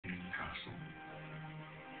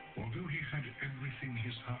although he had everything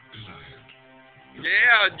his heart desired.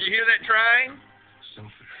 Yeah, did you hear that train?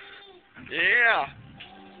 Selfish and Yeah.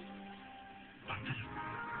 But then,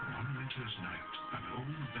 one winter's night, an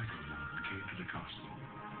old beggar woman came to the castle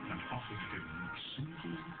and offered him a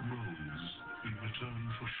single rose in return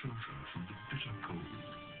for shelter from the bitter cold.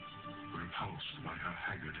 Repulsed by her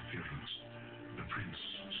haggard appearance, the prince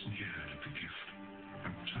sneered at the gift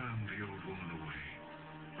and turned the old woman away.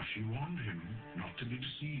 But she warned him not to be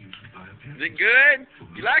deceived by appearance. Is it good?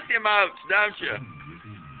 You like them oats, don't you?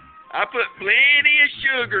 I put plenty of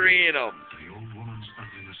sugar in them. The old woman's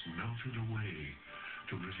ugliness melted away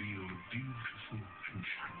to reveal a beautiful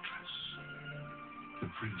enchantress. The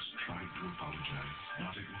prince tried to apologize,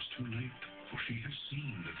 but it was too late, for she had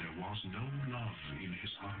seen that there was no love in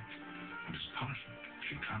his heart, and as punishment,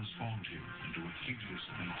 she transformed him into a hideous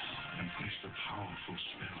beast and placed a powerful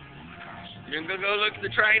spell on the castle. You gonna go look at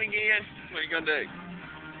the train again? What are you gonna do?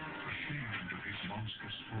 Ashamed of his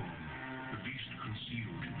monstrous form, the beast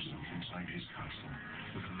concealed himself inside his castle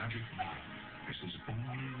with a magic mirror as his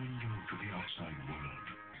only window to the outside world.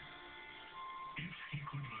 If he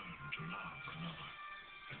could learn to love another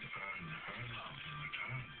and earn her love in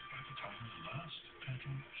return by the time the last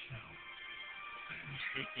petal fell, then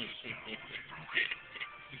his spell would be broken.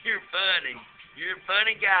 You're funny. You're a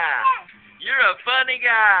funny guy. You're a funny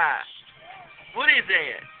guy. What is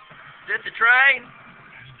that? Is that the train?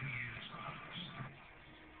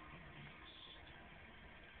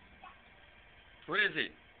 What is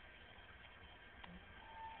it?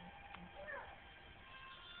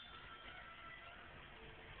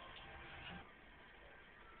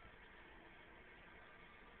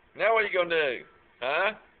 Now what are you gonna do?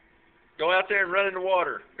 Huh? Go out there and run in the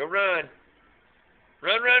water. Go run.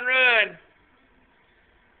 Run, run, run.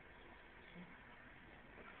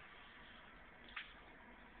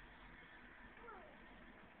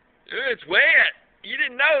 Ooh, it's wet. You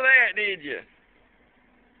didn't know that, did you?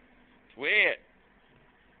 It's wet.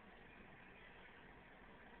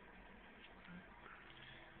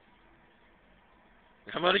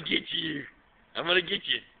 I'm gonna get you. I'm gonna get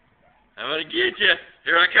you. I'm gonna get you.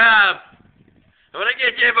 Here I come. I'm gonna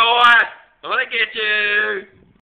get you, boy. I'm gonna get you.